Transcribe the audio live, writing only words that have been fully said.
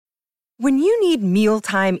When you need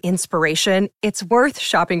mealtime inspiration, it's worth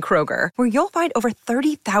shopping Kroger, where you'll find over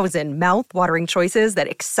 30,000 mouth-watering choices that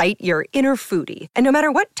excite your inner foodie. And no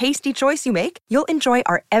matter what tasty choice you make, you'll enjoy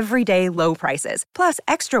our everyday low prices, plus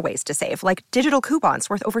extra ways to save, like digital coupons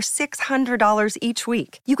worth over $600 each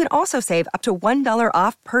week. You can also save up to $1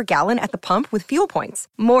 off per gallon at the pump with fuel points.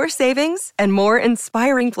 More savings and more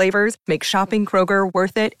inspiring flavors make shopping Kroger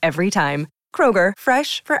worth it every time. Kroger,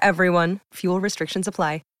 fresh for everyone. Fuel restrictions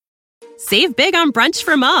apply. Save big on brunch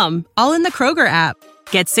for mom, all in the Kroger app.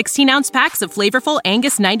 Get 16-ounce packs of flavorful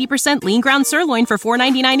Angus 90% lean ground sirloin for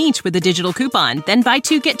 $4.99 each with a digital coupon. Then buy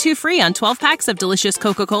 2, get 2 free on 12 packs of delicious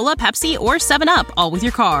Coca-Cola, Pepsi, or 7-Up, all with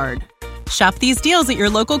your card. Shop these deals at your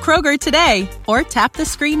local Kroger today, or tap the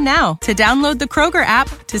screen now to download the Kroger app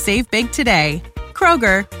to save big today.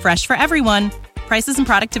 Kroger, fresh for everyone. Prices and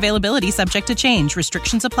product availability subject to change.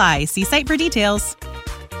 Restrictions apply. See site for details.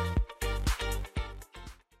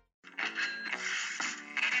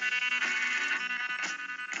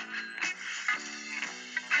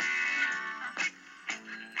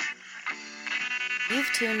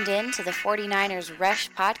 You've tuned in to the 49ers Rush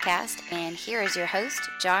podcast, and here is your host,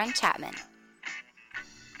 John Chapman.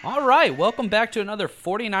 All right, welcome back to another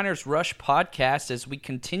 49ers Rush podcast as we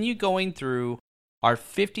continue going through our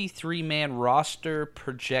 53-man roster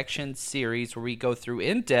projection series where we go through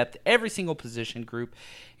in depth every single position group.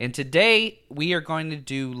 And today we are going to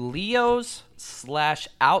do Leos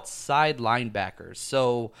 / outside linebackers.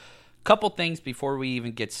 So couple things before we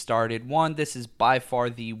even get started. One, this is by far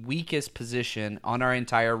the weakest position on our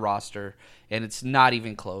entire roster, and it's not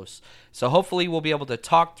even close. So hopefully we'll be able to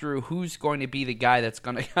talk through who's going to be the guy that's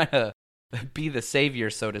going to kind of be the savior,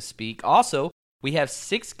 so to speak. Also, we have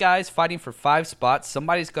 6 guys fighting for 5 spots.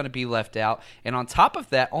 Somebody's going to be left out. And on top of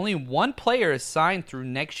that, only 1 player is signed through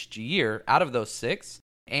next year out of those 6.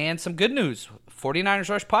 And some good news, 49ers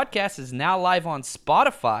Rush Podcast is now live on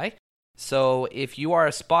Spotify. So if you are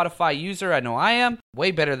a Spotify user, I know I am,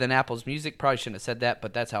 way better than Apple's Music. Probably shouldn't have said that,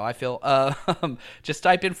 but that's how I feel. Just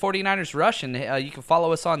type in 49ers Rush and you can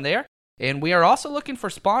follow us on there. And we are also looking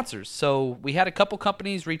for sponsors. So we had a couple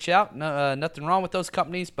companies reach out. Nothing wrong with those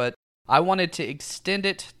companies, but I wanted to extend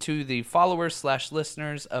it to the followers /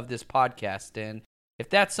 listeners of this podcast. And if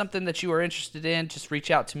that's something that you are interested in, just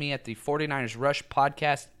reach out to me at the 49ers Rush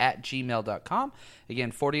Podcast at gmail.com.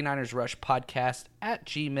 Again, 49ers Rush Podcast at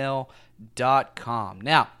gmail.com.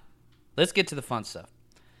 Now, let's get to the fun stuff.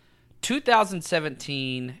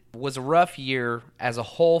 2017 was a rough year as a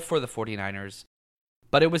whole for the 49ers,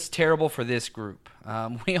 but it was terrible for this group.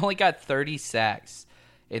 We only got 30 sacks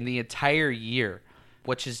in the entire year,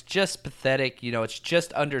 which is just pathetic. You know, it's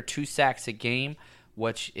just under 2 sacks a game,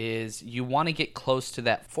 which is you want to get close to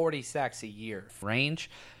that 40 sacks a year range.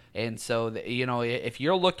 And so, you know, if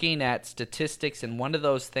you're looking at statistics and one of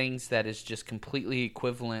those things that is just completely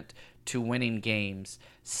equivalent to winning games,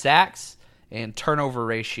 sacks and turnover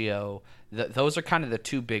ratio, those are kind of the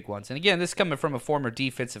 2 big ones. And again, this is coming from a former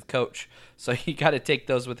defensive coach, so you got to take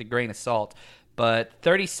those with a grain of salt. But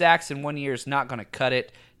 30 sacks in 1 year is not going to cut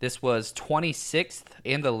it. This was 26th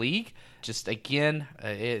in the league. Just, again,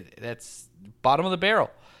 that's bottom of the barrel.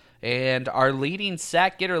 And our leading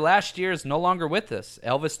sack getter last year is no longer with us.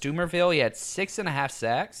 Elvis Dumervil, he had 6.5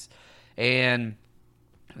 sacks. And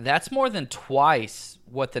that's more than twice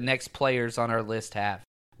what the next players on our list have.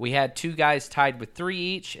 We had 2 guys tied with 3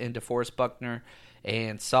 each in DeForest Buckner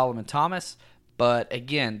and Solomon Thomas. But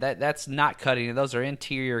again, that's not cutting it. Those are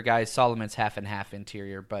interior guys. Solomon's half and half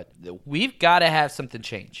interior. But we've got to have something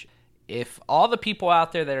change. If all the people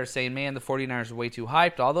out there that are saying, man, the 49ers are way too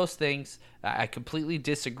hyped, all those things, I completely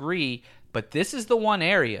disagree. But this is the one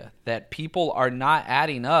area that people are not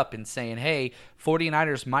adding up and saying, hey,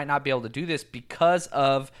 49ers might not be able to do this because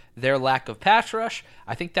of their lack of pass rush.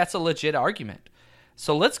 I think that's a legit argument.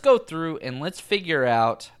 So let's go through and let's figure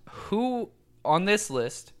out who on this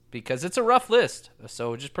list, because it's a rough list,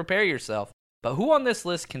 so just prepare yourself, but who on this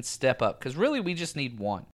list can step up? Because really we just need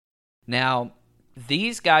one. Now,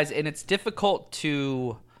 these guys, and it's difficult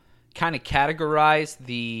to kind of categorize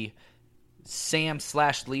the Sam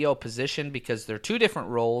 / Leo position because they're 2 different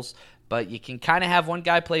roles, but you can kind of have one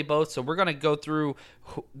guy play both. So we're going to go through,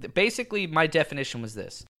 basically my definition was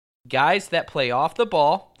this: guys that play off the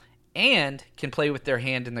ball and can play with their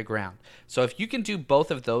hand in the ground. So if you can do both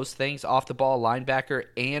of those things, off the ball linebacker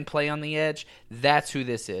and play on the edge, that's who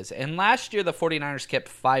this is. And last year the 49ers kept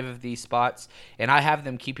 5 of these spots, and I have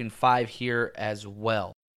them keeping 5 here as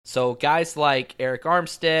well. So guys like Eric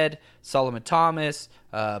Armstead, Solomon Thomas,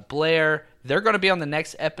 Blair, they're going to be on the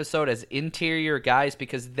next episode as interior guys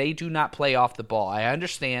because they do not play off the ball. I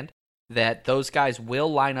understand that those guys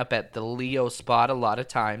will line up at the Leo spot a lot of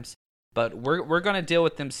times, but we're going to deal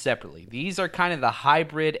with them separately. These are kind of the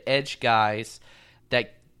hybrid edge guys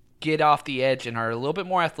that get off the edge and are a little bit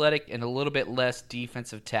more athletic and a little bit less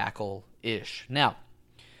defensive tackle-ish. Now,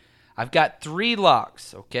 I've got 3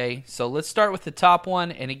 locks, okay? So let's start with the top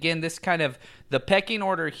one. And again, this kind of the pecking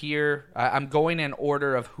order here, I'm going in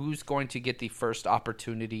order of who's going to get the first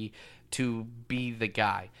opportunity to be the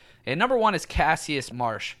guy. And number 1 is Cassius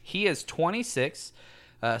Marsh. He is 26,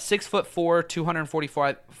 6'4",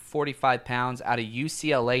 245 pounds out of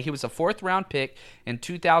UCLA. He was a 4th-round pick in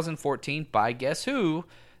 2014 by, guess who?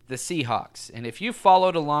 The Seahawks. And if you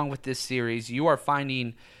followed along with this series, you are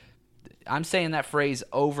finding, I'm saying that phrase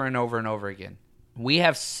over and over and over again. We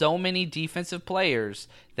have so many defensive players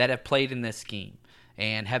that have played in this scheme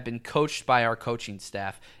and have been coached by our coaching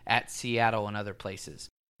staff at Seattle and other places.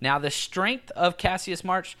 Now, the strength of Cassius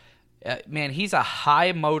Marsh, man, he's a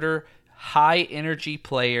high motor, high energy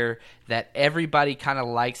player that everybody kind of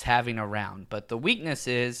likes having around. But the weakness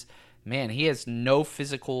is, man, he has no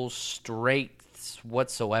physical strengths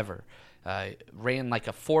whatsoever. Ran like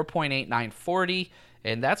a 4.89 40,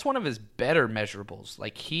 and that's one of his better measurables.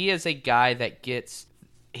 Like, he is a guy that gets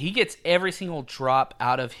every single drop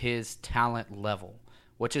out of his talent level,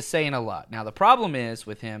 which is saying a lot. Now, the problem is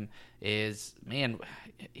with him is, man,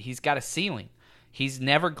 he's got a ceiling. He's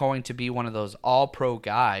never going to be one of those all-pro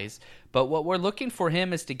guys, but what we're looking for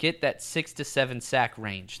him is to get that 6 to 7 sack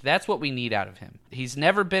range. That's what we need out of him. He's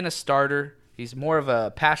never been a starter. He's more of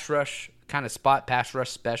a pass rush, kind of spot pass rush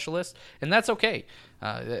specialist, and that's okay.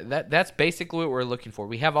 That's basically what we're looking for.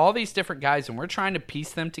 We have all these different guys, and we're trying to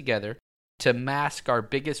piece them together to mask our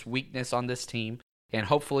biggest weakness on this team, and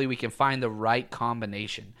hopefully we can find the right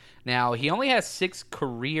combination. Now, he only has 6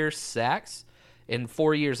 career sacks in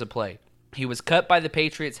 4 years of play. He was cut by the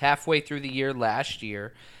Patriots halfway through the year last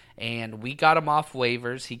year, and we got him off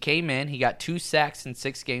waivers. He came in. He got 2 sacks in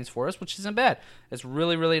 6 games for us, which isn't bad. It's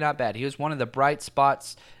really, really not bad. He was one of the bright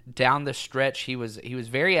spots down the stretch. He was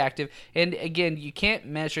very active. And, again, you can't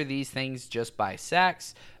measure these things just by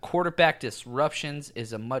sacks. Quarterback disruptions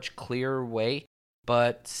is a much clearer way,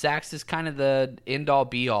 but sacks is kind of the end-all,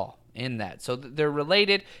 be-all in that. So they're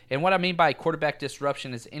related, and what I mean by quarterback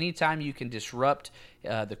disruption is anytime you can disrupt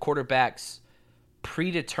the quarterback's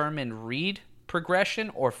predetermined read progression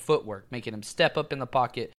or footwork, making him step up in the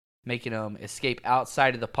pocket, making him escape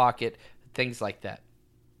outside of the pocket, things like that.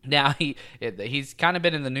 Now, he's kind of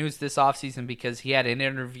been in the news this offseason because he had an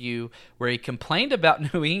interview where he complained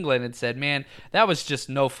about New England and said, man, that was just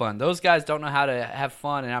no fun. Those guys don't know how to have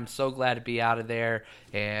fun, and I'm so glad to be out of there.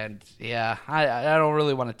 And, yeah, I don't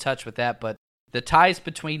really want to touch with that, but the ties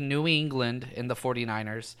between New England and the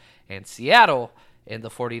 49ers and Seattle and the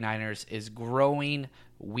 49ers is growing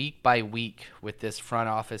week by week with this front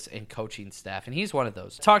office and coaching staff, and he's one of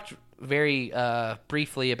those. Talked very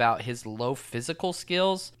briefly about his low physical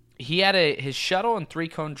skills. He had his shuttle and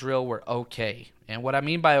 3-cone drill were okay, and what I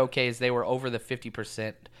mean by okay is they were over the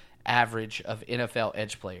 50% average of NFL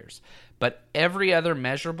edge players, but every other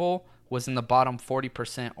measurable was in the bottom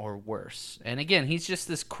 40% or worse. And again, he's just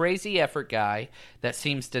this crazy effort guy that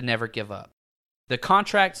seems to never give up. The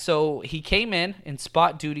contract, so he came in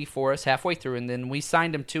spot duty for us halfway through, and then we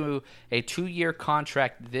signed him to a 2-year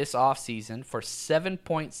contract this offseason for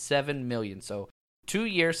 $7.7 million. So 2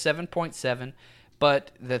 years, $7.7.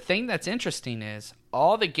 But the thing that's interesting is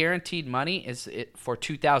all the guaranteed money is for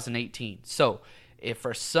 2018. So if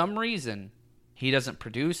for some reason he doesn't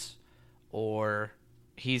produce or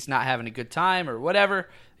he's not having a good time or whatever,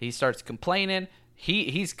 he starts complaining,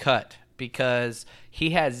 he's cut, because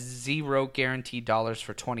he has 0 guaranteed dollars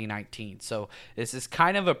for 2019. So this is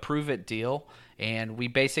kind of a prove-it deal, and we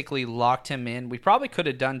basically locked him in. We probably could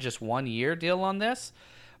have done just 1-year deal on this,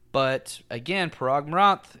 but again, Parag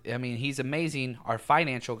Maranth, I mean, he's amazing, our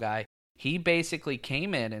financial guy. He basically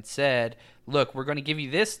came in and said, look, we're going to give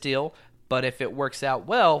you this deal, but if it works out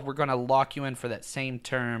well, we're going to lock you in for that same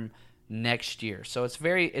term next year. So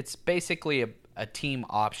it's basically a team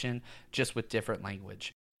option, just with different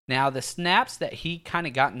language. Now, the snaps that he kind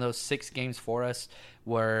of got in those 6 games for us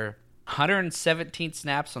were 117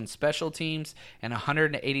 snaps on special teams and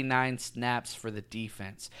 189 snaps for the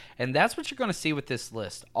defense. And that's what you're going to see with this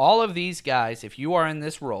list. All of these guys, if you are in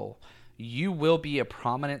this role, you will be a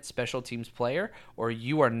prominent special teams player or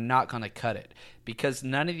you are not going to cut it, because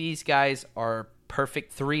none of these guys are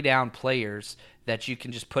perfect 3-down players that you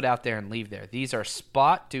can just put out there and leave there. These are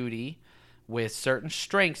spot duty with certain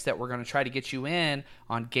strengths that we're going to try to get you in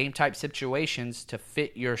on game-type situations to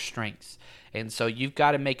fit your strengths. And so you've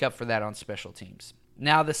got to make up for that on special teams.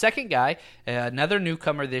 Now, the second guy, another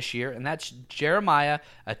newcomer this year, and that's Jeremiah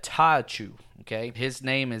Attaochu. Okay, his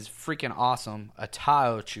name is freaking awesome,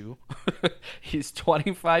 Attaochu. He's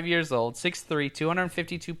 25 years old, 6'3",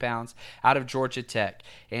 252 pounds, out of Georgia Tech.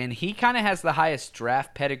 And he kind of has the highest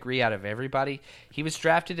draft pedigree out of everybody. He was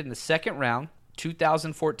drafted in the second round,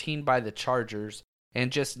 2014, by the Chargers,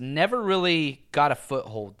 and just never really got a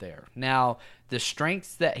foothold there. Now, the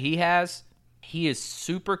strengths that he has, he is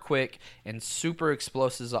super quick and super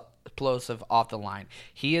explosive off the line.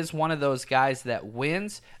 He is one of those guys that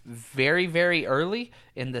wins very, very early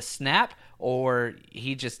in the snap, or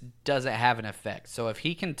he just doesn't have an effect. So if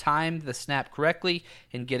he can time the snap correctly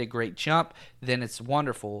and get a great jump, then it's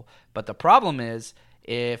wonderful. But the problem is,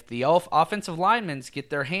 if the offensive linemen get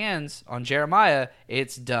their hands on Jeremiah,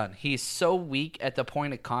 it's done. He's so weak at the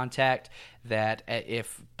point of contact that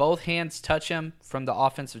if both hands touch him from the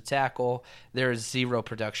offensive tackle, there is zero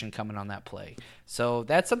production coming on that play. So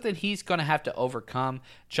that's something he's going to have to overcome.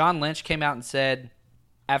 John Lynch came out and said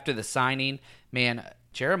after the signing, man,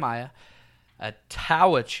 Jeremiah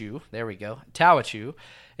Attaochu, there we go, Attaochu,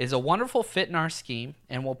 is a wonderful fit in our scheme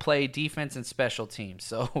and will play defense and special teams.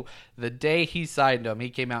 So the day he signed him, he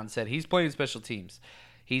came out and said he's playing special teams.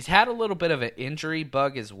 He's had a little bit of an injury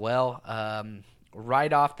bug as well.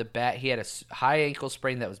 Right off the bat, he had a high ankle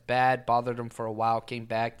sprain that was bad, bothered him for a while, came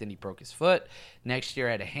back, then he broke his foot. Next year,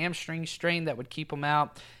 had a hamstring strain that would keep him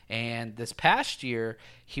out. And this past year,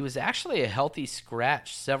 he was actually a healthy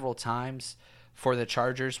scratch several times for the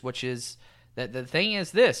Chargers, which is that the thing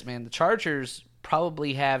is this, man, the Chargers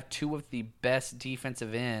probably have two of the best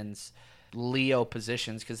defensive ends, Leo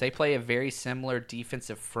positions, because they play a very similar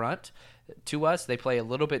defensive front to us. They play a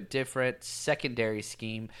little bit different secondary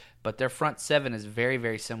scheme, but their front seven is very,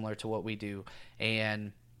 very similar to what we do.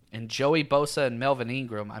 And Joey Bosa and Melvin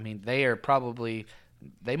Ingram, I mean, they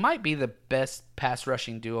might be the best pass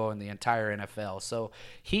rushing duo in the entire NFL. So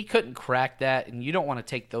he couldn't crack that, and you don't want to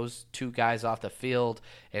take those two guys off the field.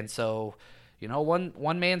 And so, you know,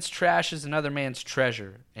 one man's trash is another man's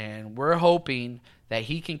treasure, and we're hoping that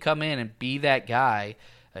he can come in and be that guy.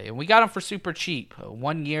 And we got him for super cheap,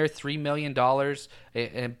 1 year, $3 million.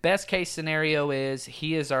 And best case scenario is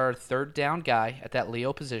he is our third down guy at that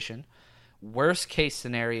Leo position. Worst case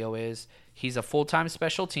scenario is he's a full-time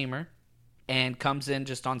special teamer and comes in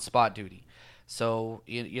just on spot duty. So,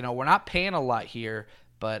 you know, we're not paying a lot here,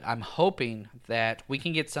 but I'm hoping that we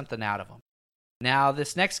can get something out of him. Now,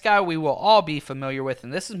 this next guy we will all be familiar with,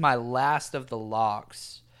 and this is my last of the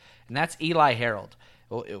logs, and that's Eli Harold.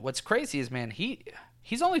 What's crazy is, man,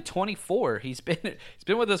 he's only 24. He's been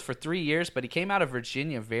with us for 3 years, but he came out of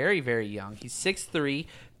Virginia very, very young. He's 6'3",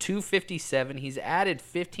 257. He's added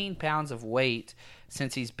 15 pounds of weight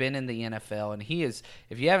since he's been in the NFL, and he is,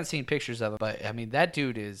 if you haven't seen pictures of him, but I mean, that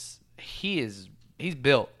dude he's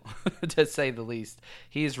built, to say the least.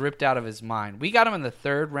 He is ripped out of his mind. We got him in the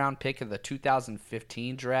third round pick of the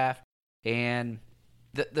 2015 draft, and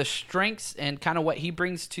the strengths and kind of what he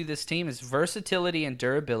brings to this team is versatility and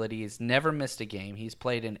durability. He's never missed a game. He's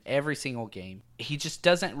played in every single game. He just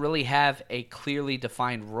doesn't really have a clearly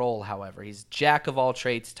defined role, however. He's jack of all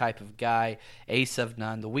trades type of guy, ace of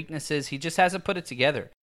none. The weakness is he just hasn't put it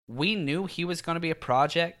together. We knew he was going to be a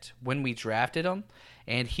project when we drafted him,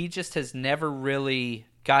 and he just has never really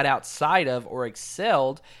got outside of or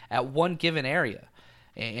excelled at one given area.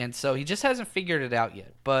 And so he just hasn't figured it out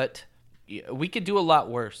yet. But we could do a lot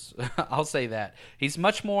worse. I'll say that. He's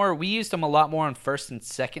much more, we used him a lot more on first and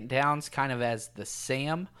second downs, kind of as the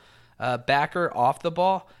Sam backer off the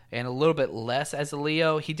ball, and a little bit less as a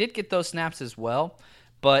Leo. He did get those snaps as well,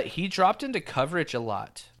 but he dropped into coverage a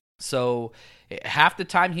lot. So half the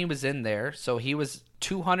time he was in there, so he was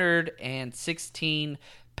 216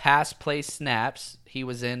 pass play snaps he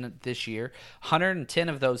was in this year. 110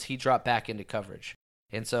 of those he dropped back into coverage.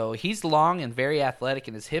 And so he's long and very athletic,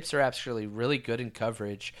 and his hips are actually really good in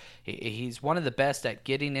coverage. He's one of the best at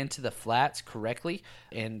getting into the flats correctly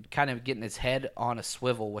and kind of getting his head on a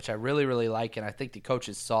swivel, which I really, really like, and I think the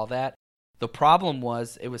coaches saw that. The problem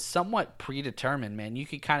was it was somewhat predetermined, man. You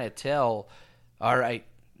could kind of tell, all right,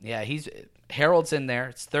 yeah, Harold's in there.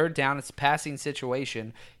 It's third down. It's a passing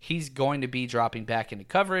situation. He's going to be dropping back into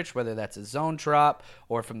coverage, whether that's a zone drop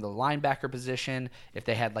or from the linebacker position, if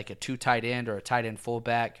they had like a 2 tight end or a tight end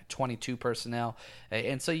fullback, 22 personnel.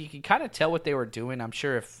 And so you can kind of tell what they were doing. I'm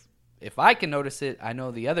sure if I can notice it, I know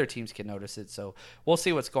the other teams can notice it. So we'll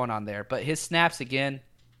see what's going on there. But his snaps, again,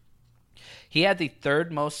 he had the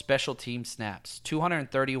third most special team snaps,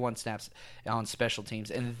 231 snaps on special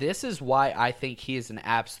teams. And this is why I think he is an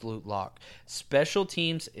absolute lock. Special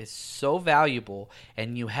teams is so valuable,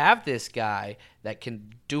 and you have this guy that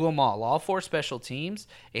can do them all 4 special teams,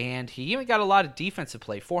 and he even got a lot of defensive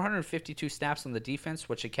play, 452 snaps on the defense,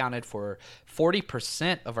 which accounted for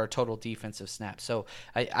 40% of our total defensive snaps. So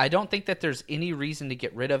I don't think that there's any reason to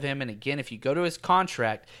get rid of him. And again, if you go to his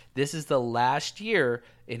contract, this is the last year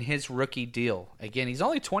in his rookie deal. Again, he's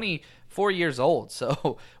only 24 years old,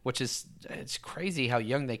 so it's crazy how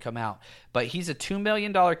young they come out. But he's a $2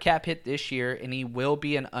 million cap hit this year, and he will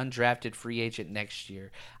be an undrafted free agent next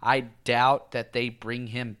year. I doubt that they bring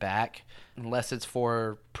him back unless it's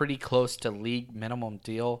for pretty close to league minimum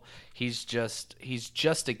deal. He's just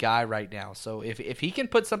a guy right now. So if he can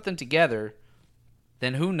put something together,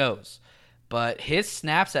 then who knows? But his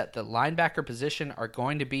snaps at the linebacker position are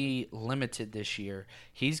going to be limited this year.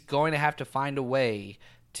 He's going to have to find a way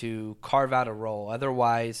to carve out a role.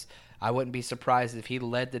 Otherwise, I wouldn't be surprised if he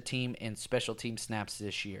led the team in special team snaps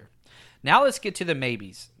this year. Now let's get to the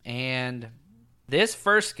maybes. And this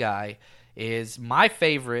first guy is my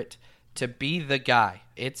favorite to be the guy.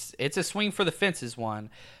 It's a swing for the fences one.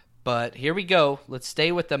 But here we go. Let's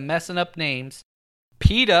stay with the messing up names.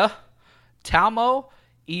 Pita Taumo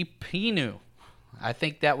Ipinu. I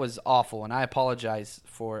think that was awful, and I apologize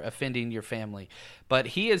for offending your family. But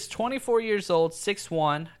he is 24 years old,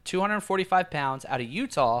 6'1", 245 pounds, out of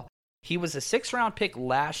Utah. He was a 6th-round pick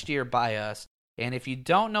last year by us, and if you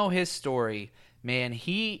don't know his story, man,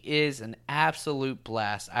 he is an absolute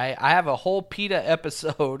blast. I have a whole PETA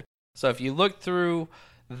episode, so if you look through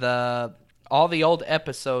all the old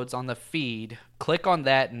episodes on the feed, click on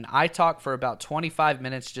that, and I talk for about 25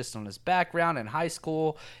 minutes just on his background in high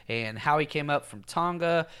school and how he came up from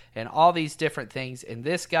Tonga and all these different things. And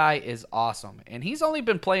this guy is awesome. And he's only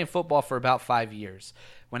been playing football for about 5 years.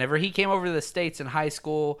 Whenever he came over to the States in high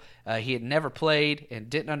school, he had never played and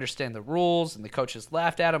didn't understand the rules, and the coaches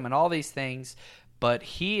laughed at him and all these things. But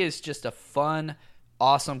he is just a fun,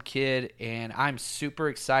 awesome kid, and I'm super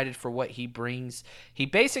excited for what he brings. He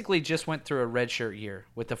basically just went through a redshirt year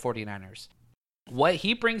with the 49ers. What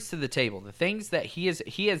he brings to the table, the things that he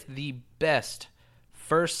has the best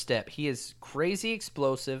first step. He is crazy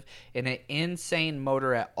explosive and an insane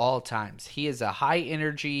motor at all times. He is a high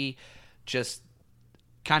energy, just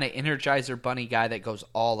kind of Energizer Bunny guy that goes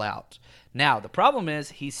all out. Now, the problem is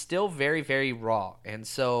he's still very, very raw. And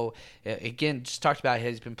so, again, just talked about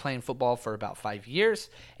he's been playing football for about 5 years,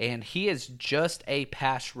 and he is just a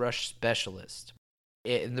pass rush specialist.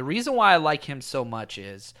 And the reason why I like him so much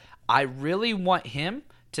is I really want him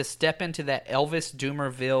to step into that Elvis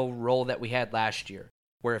Dumervil role that we had last year,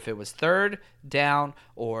 where if it was 3rd down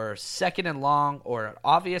or 2nd and long or an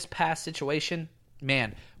obvious pass situation,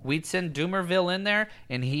 man, we'd send Dumervil in there,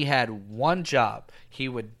 and he had one job. He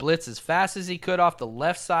would blitz as fast as he could off the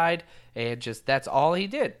left side, and just that's all he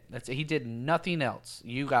did. He did nothing else.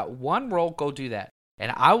 You got one role, go do that.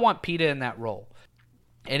 And I want Pita in that role.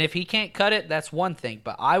 And if he can't cut it, that's one thing.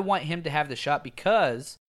 But I want him to have the shot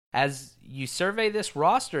because as you survey this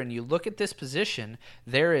roster and you look at this position,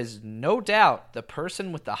 there is no doubt the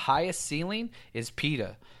person with the highest ceiling is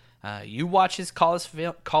Pita. You watch his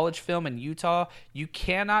college film in Utah, you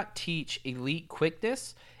cannot teach elite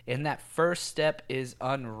quickness, and that first step is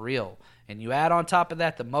unreal. And you add on top of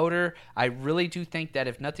that the motor, I really do think that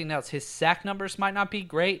if nothing else, his sack numbers might not be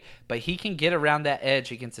great, but he can get around that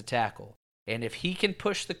edge against a tackle. And if he can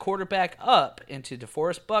push the quarterback up into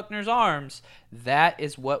DeForest Buckner's arms, that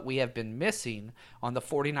is what we have been missing on the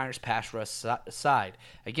 49ers pass rush side.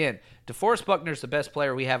 Again, DeForest Buckner's the best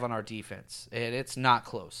player we have on our defense, and it's not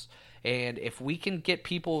close. And if we can get the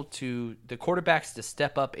quarterbacks to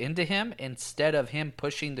step up into him instead of him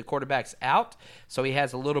pushing the quarterbacks out, so he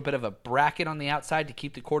has a little bit of a bracket on the outside to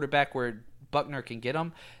keep the quarterback where Buckner can get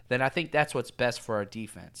him, then I think that's what's best for our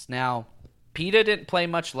defense. Now, Pita didn't play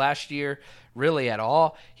much last year, really at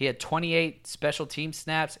all. He had 28 special team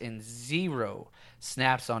snaps and 0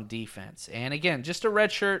 snaps on defense. And again, just a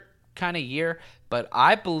redshirt kind of year, but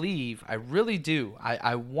I really do.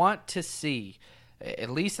 I want to see, at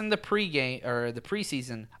least in the pregame or the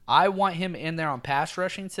preseason, I want him in there on pass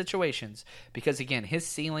rushing situations because, again, his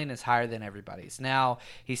ceiling is higher than everybody's. Now,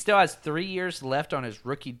 he still has 3 years left on his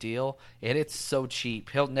rookie deal, and it's so cheap.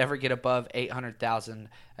 He'll never get above $800,000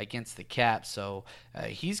 against the cap, so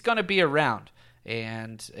he's going to be around.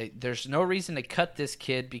 And there's no reason to cut this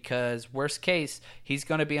kid because, worst case, he's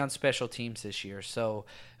going to be on special teams this year. So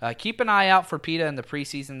keep an eye out for Pita in the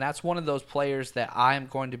preseason. That's one of those players that I'm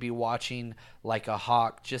going to be watching like a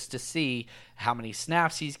hawk just to see how many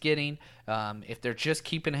snaps he's getting, if they're just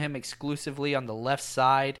keeping him exclusively on the left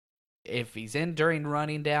side, if he's in during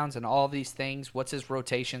running downs and all these things, what's his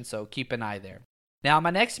rotation. So keep an eye there. Now, my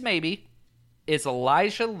next maybe is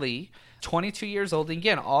Elijah Lee. 22 years old. And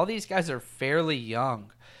again, all these guys are fairly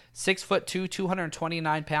young. 6'2",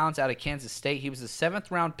 229 pounds out of Kansas State. He was a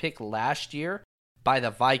 7th-round pick last year by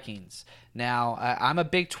the Vikings. Now, I'm a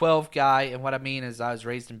Big 12 guy, and what I mean is I was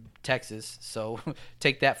raised in Texas, so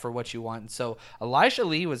take that for what you want. So Elijah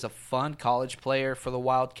Lee was a fun college player for the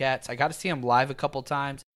Wildcats. I got to see him live a couple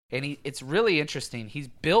times, and it's really interesting. He's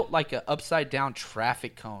built like an upside-down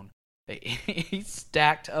traffic cone. He's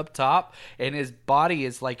stacked up top, and his body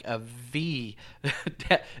is like a V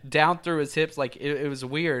down through his hips. Like it was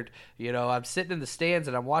weird. I'm sitting in the stands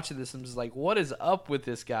and I'm watching this. I'm just like, what is up with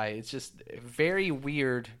this guy? It's just very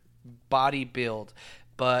weird body build.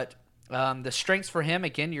 But the strengths for him,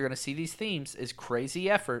 again, you're going to see these themes, is crazy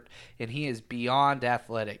effort, and he is beyond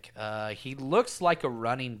athletic. He looks like a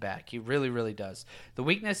running back. He really, really does. The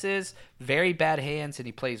weakness is very bad hands, and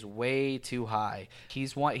he plays way too high.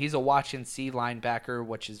 He's a watch and see linebacker,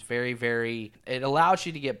 which is very, very – it allows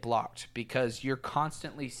you to get blocked because you're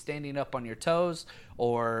constantly standing up on your toes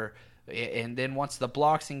and then once the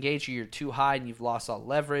blocks engage you, you're too high and you've lost all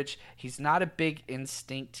leverage. He's not a big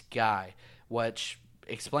instinct guy, which –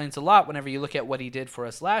 explains a lot whenever you look at what he did for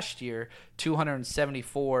us last year.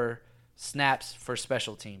 274 snaps for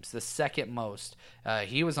special teams, the second most.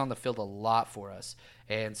 He was on the field a lot for us.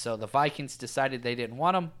 And so the Vikings decided they didn't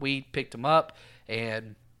want him. We picked him up,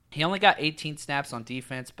 and he only got 18 snaps on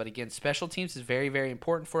defense. But again, special teams is very, very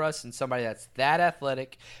important for us, and somebody that's that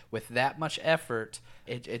athletic with that much effort,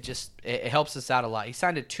 it helps us out a lot. He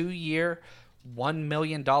signed a 2-year, $1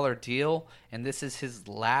 million deal, and this is his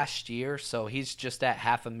last year, so he's just at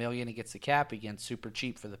 $500,000 against the cap. Again, super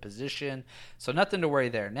cheap for the position, so nothing to worry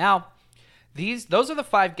there. Now, those are the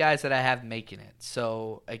 5 guys that I have making it.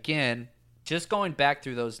 So again, just going back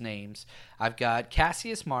through those names, I've got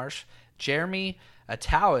Cassius Marsh, Jeremy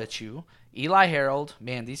Ataochu, Eli Harold,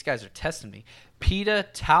 man, these guys are testing me, Peta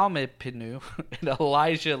Taumapinu, and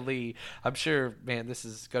Elijah Lee. I'm sure, man, this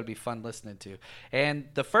is going to be fun listening to. And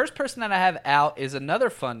the first person that I have out is another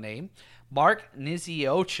fun name, Mark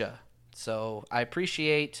Nziocha. So I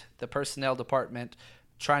appreciate the personnel department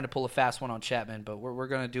trying to pull a fast one on Chapman, but we're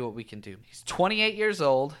going to do what we can do. He's 28 years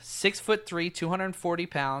old, 6'3", 240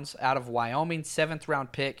 pounds, out of Wyoming,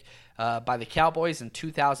 7th-round pick by the Cowboys in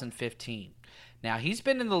 2015. Now, he's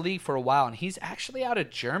been in the league for a while, and he's actually out of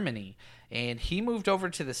Germany, and he moved over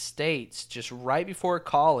to the States just right before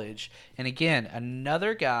college. And again,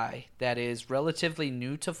 another guy that is relatively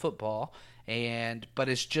new to football, but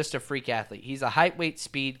is just a freak athlete. He's a height, weight,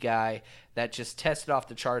 speed guy that just tested off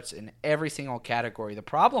the charts in every single category. The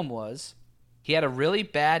problem was he had a really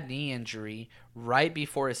bad knee injury right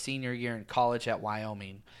before his senior year in college at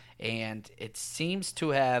Wyoming, and it seems to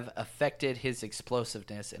have affected his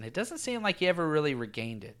explosiveness, and it doesn't seem like he ever really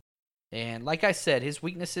regained it. And like I said, his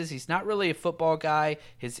weaknesses, he's not really a football guy.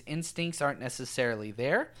 His instincts aren't necessarily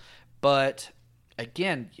there, but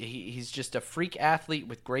again, he's just a freak athlete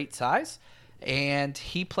with great size, and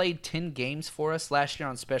he played 10 games for us last year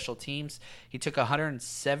on special teams. He took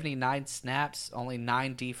 179 snaps, only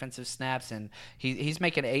 9 defensive snaps, and he's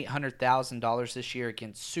making $800,000 this year.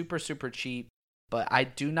 Again, super, super cheap. But I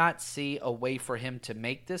do not see a way for him to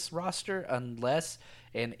make this roster unless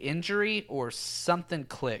an injury or something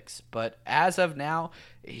clicks. But as of now,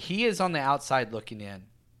 he is on the outside looking in.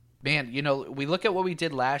 Man, we look at what we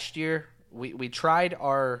did last year. We tried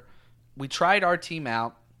our team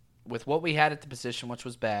out with what we had at the position, which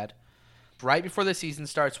was bad. Right before the season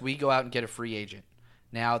starts, we go out and get a free agent.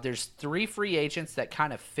 Now, there's 3 free agents that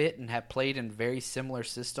kind of fit and have played in very similar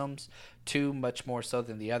systems, 2 much more so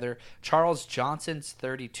than the other. Charles Johnson's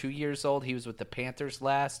 32 years old. He was with the Panthers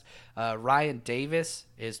last. Ryan Davis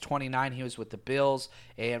is 29. He was with the Bills.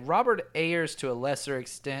 And Robert Ayers, to a lesser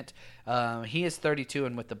extent, he is 32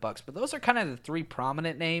 and with the Bucs. But those are kind of the 3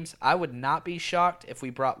 prominent names. I would not be shocked if we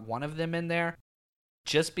brought one of them in there,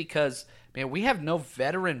 just because, man, we have no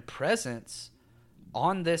veteran presence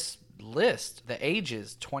on this list. The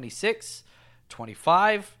ages 26,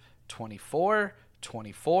 25, 24,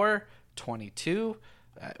 24, 22.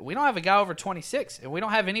 We don't have a guy over 26, and we don't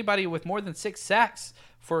have anybody with more than 6 sacks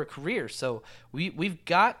for a career. So we've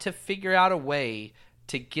got to figure out a way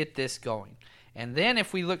to get this going. And then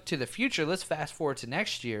if we look to the future, let's fast forward to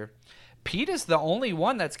next year. Pete is the only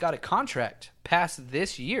one that's got a contract past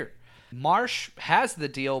this year. Marsh has the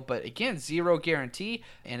deal, but again, 0 guarantee.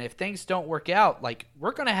 And if things don't work out,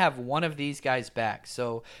 we're going to have one of these guys back.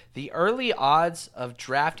 So the early odds of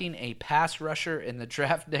drafting a pass rusher in the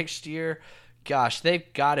draft next year, gosh,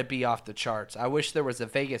 they've got to be off the charts. I wish there was a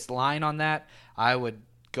Vegas line on that. I would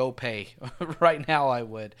go pay. Right now I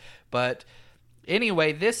would. But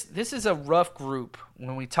Anyway, this is a rough group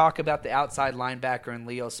when we talk about the outside linebacker and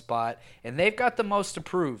Leo spot, and they've got the most to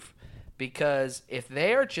prove, because if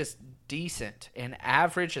they are just decent and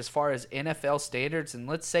average as far as NFL standards, and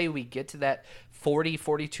let's say we get to that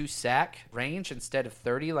 40-42 sack range instead of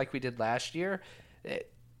 30 like we did last year,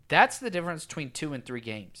 that's the difference between 2 and 3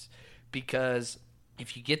 games. Because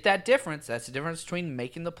if you get that difference, that's the difference between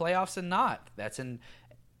making the playoffs and not. That's an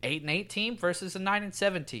 8-8 team versus a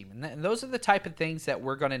 9-7 team. And those are the type of things that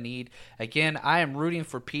we're going to need. Again, I am rooting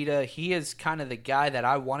for Pita. He is kind of the guy that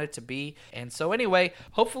I want it to be. And so anyway,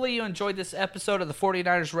 hopefully you enjoyed this episode of the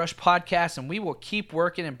 49ers Rush podcast, and we will keep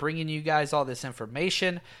working and bringing you guys all this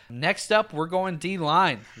information. Next up, we're going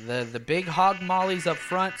D-line. The big hog mollies up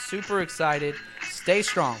front. Super excited. Stay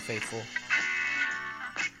strong, faithful.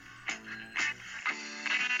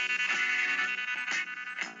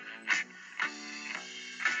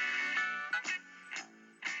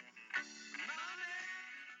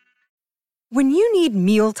 When you need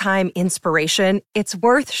mealtime inspiration, it's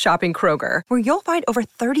worth shopping Kroger, where you'll find over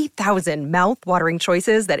 30,000 mouth-watering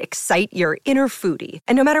choices that excite your inner foodie.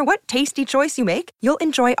 And no matter what tasty choice you make, you'll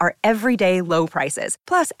enjoy our everyday low prices,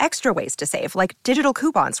 plus extra ways to save, like digital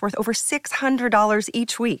coupons worth over $600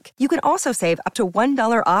 each week. You can also save up to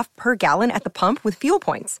 $1 off per gallon at the pump with fuel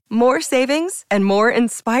points. More savings and more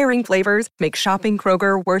inspiring flavors make shopping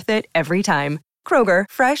Kroger worth it every time. Kroger,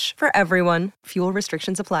 fresh for everyone. Fuel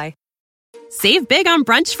restrictions apply. Save big on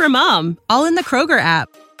brunch for mom, all in the Kroger app.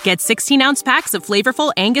 Get 16-ounce packs of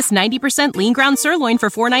flavorful Angus 90% lean ground sirloin for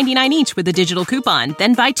 $4.99 each with a digital coupon.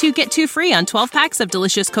 Then buy 2, get 2 free on 12 packs of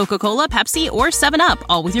delicious Coca-Cola, Pepsi, or 7-Up,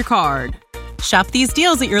 all with your card. Shop these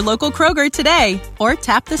deals at your local Kroger today, or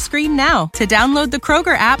tap the screen now to download the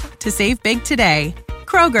Kroger app to save big today.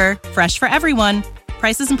 Kroger, fresh for everyone.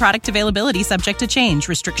 Prices and product availability subject to change.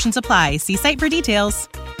 Restrictions apply. See site for details.